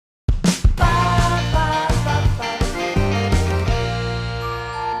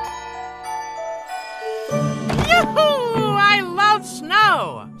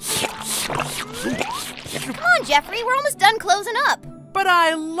on, Jeffrey. We're almost done closing up. But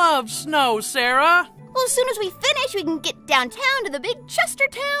I love snow, Sarah. Well, as soon as we finish, we can get downtown to the big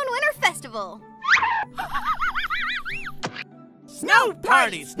Chestertown Winter Festival. Snow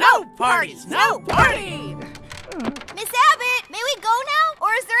party, snow party, snow party! Miss Abbott, may we go now?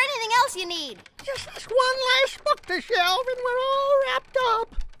 Or is there anything else you need? Just this one last book to shelve and we're all wrapped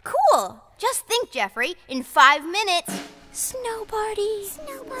up. Cool. Just think, Jeffrey, in 5 minutes, snow party.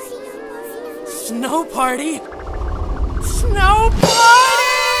 Snow party. Snow party? Snow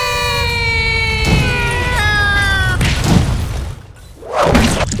party!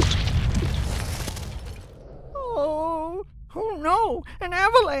 Oh no, an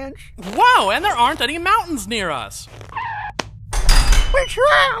avalanche. Wow, and there aren't any mountains near us. We're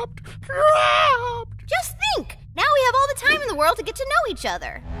trapped! Trapped! Just think! Now we have all the time in the world to get to know each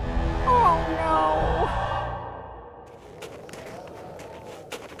other. Oh no.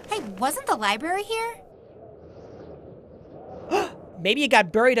 Hey, wasn't the library here? Maybe it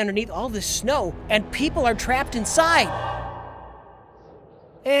got buried underneath all this snow, and people are trapped inside.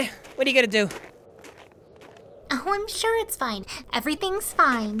 What are you gonna do? Oh, I'm sure it's fine. Everything's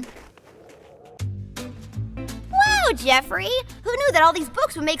fine. Wow, Jeffrey! Who knew that all these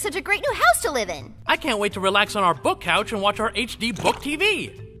books would make such a great new house to live in? I can't wait to relax on our book couch and watch our HD book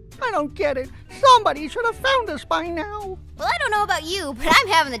TV. I don't get it. Somebody should have found us by now. Well, I don't know about you, but I'm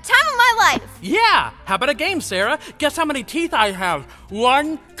having the time of my life. Yeah! How about a game, Sarah? Guess how many teeth I have.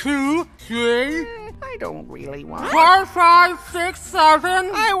 1, 2, 3... I don't really want... 4, 5, 6,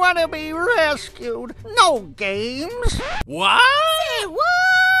 7... I want to be rescued. No games. What? Say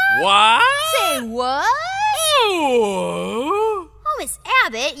what? What? Say what? Oh! Oh, Miss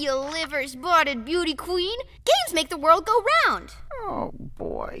Abbott, you liver-spotted beauty queen. Games make the world go round. Oh,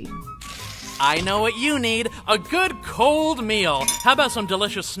 boy. I know what you need. A good cold meal. How about some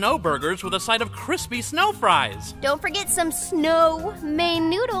delicious snow burgers with a side of crispy snow fries? Don't forget some snow Maine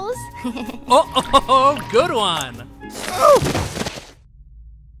noodles. Oh, good one.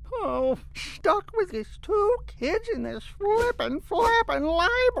 Oh, stuck with these 2 kids in this flappin'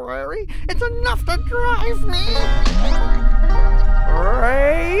 library. It's enough to drive me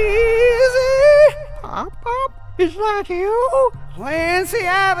crazy. Pop, is that you? Clancy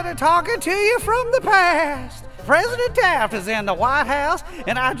Abbott talking to you from the past. President Taft is in the White House,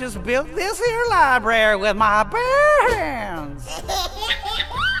 and I just built this here library with my bare hands.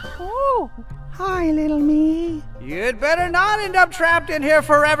 Oh, hi, little me. You'd better not end up trapped in here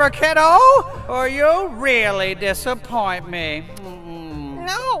forever, kiddo, or you'll really disappoint me.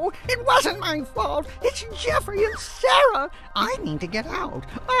 No, it wasn't my fault. It's Jeffrey and Sarah. I need to get out.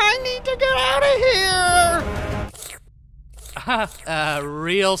 I need to get out of here.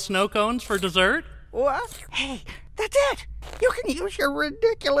 Real snow cones for dessert? What? Hey, that's it. You can use your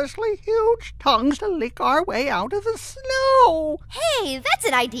ridiculously huge tongues to lick our way out of the snow. Hey, that's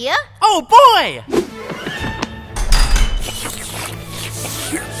an idea. Oh, boy!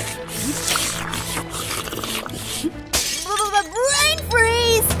 Brain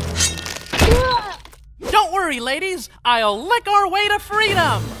freeze! Don't worry, ladies. I'll lick our way to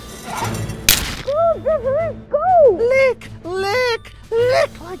freedom. Go, Jeffrey, go! Lick, lick,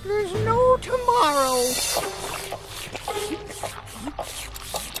 lick like there's no tomorrow.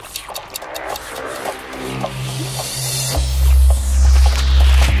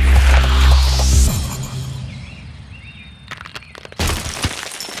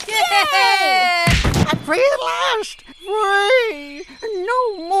 Yay! I'm free at last! Free! No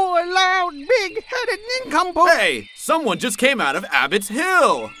more loud, big-headed nincompoop! Hey, someone just came out of Abbott's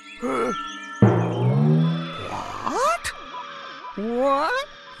Hill! What? What?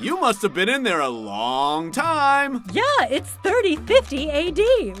 You must have been in there a long time. Yeah, it's 3050 AD.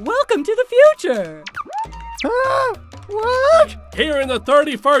 Welcome to the future. What? Here in the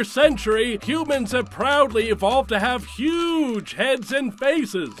 31st century, humans have proudly evolved to have huge heads and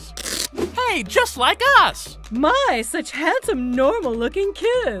faces. Hey, just like us. My, such handsome, normal-looking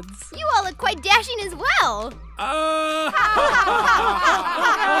kids. You all look quite dashing as well.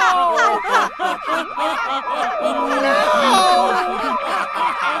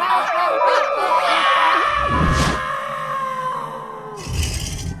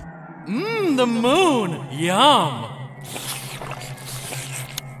 The moon. Yum.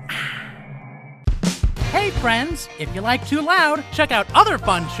 Hey friends, if you like Too Loud, check out other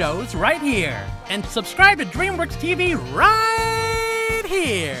fun shows right here. And subscribe to DreamWorks TV right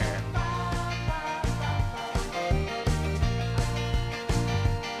here.